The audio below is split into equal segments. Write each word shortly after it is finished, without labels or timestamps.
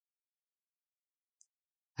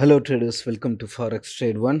Hello traders, welcome to Forex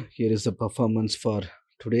Trade 1. Here is the performance for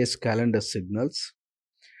today's calendar signals.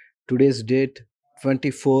 Today's date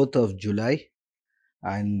 24th of July,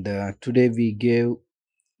 and today we gave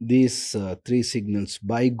these three signals: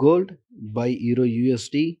 buy gold, buy Euro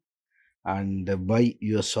USD, and buy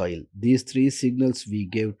USOIL. These three signals we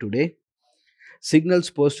gave today. Signals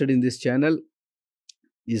posted in this channel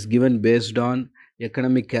is given based on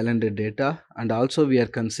economic calendar data, and also we are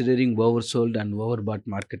considering oversold and overbought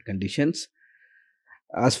market conditions.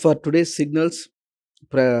 As for today's signals,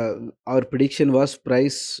 our prediction was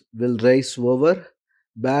price will rise over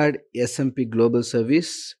bad S&P Global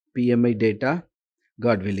Service PMI data,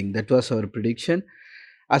 God willing. That was our prediction.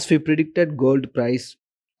 As we predicted, gold price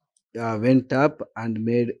went up and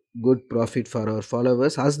made good profit for our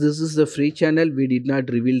followers. As this is the free channel, we did not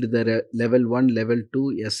reveal the level 1, level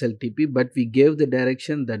 2 SLTP, but we gave the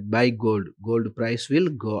direction that buy gold price will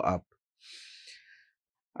go up.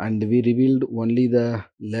 And we revealed only the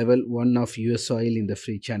level 1 of USOIL in the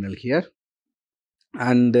free channel here.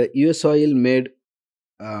 And USOIL made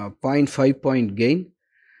 0.5 point gain,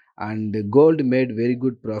 and gold made very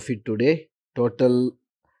good profit today. Total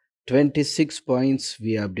 26 points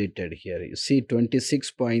we updated here. You see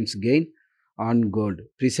 26 points gain on gold,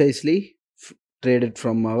 precisely traded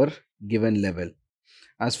from our given level.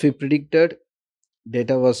 As we predicted,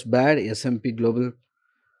 data was bad. S&P Global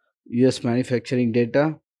US manufacturing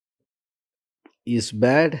data is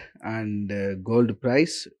bad, and gold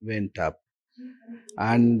price went up.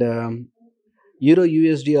 And Euro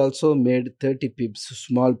USD also made 30 pips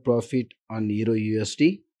small profit on Euro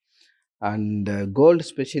USD. And gold,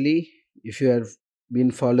 especially if you have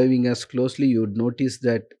been following us closely, you would notice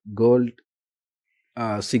that gold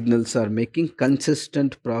signals are making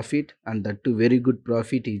consistent profit, and that too very good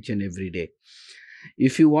profit each and every day.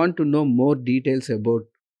 If you want to know more details about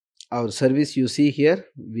our service, you see here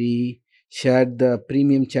we shared the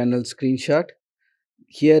premium channel screenshot.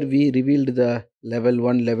 Here we revealed the level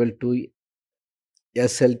 1, level 2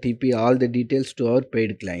 SLTP, all the details to our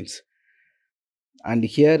paid clients. And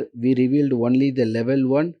here we revealed only the level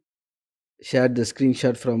 1, shared the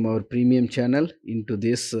screenshot from our premium channel into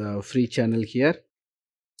this free channel here.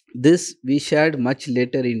 This we shared much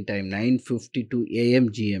later in time, 9:52 AM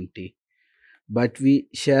GMT. But we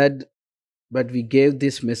gave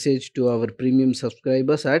this message to our premium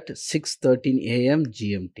subscribers at 6:13 AM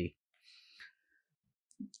GMT.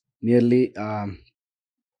 Nearly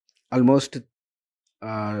almost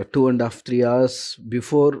 2.5–3 hours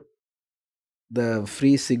before the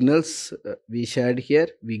free signals we shared here,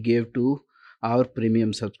 we gave to our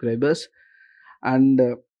premium subscribers. And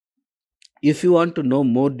if you want to know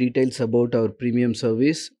more details about our premium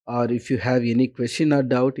service, or if you have any question or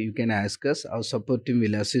doubt, you can ask us. Our support team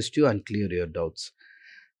will assist you and clear your doubts.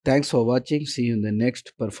 Thanks for watching. See you in the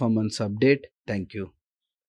next performance update. Thank you.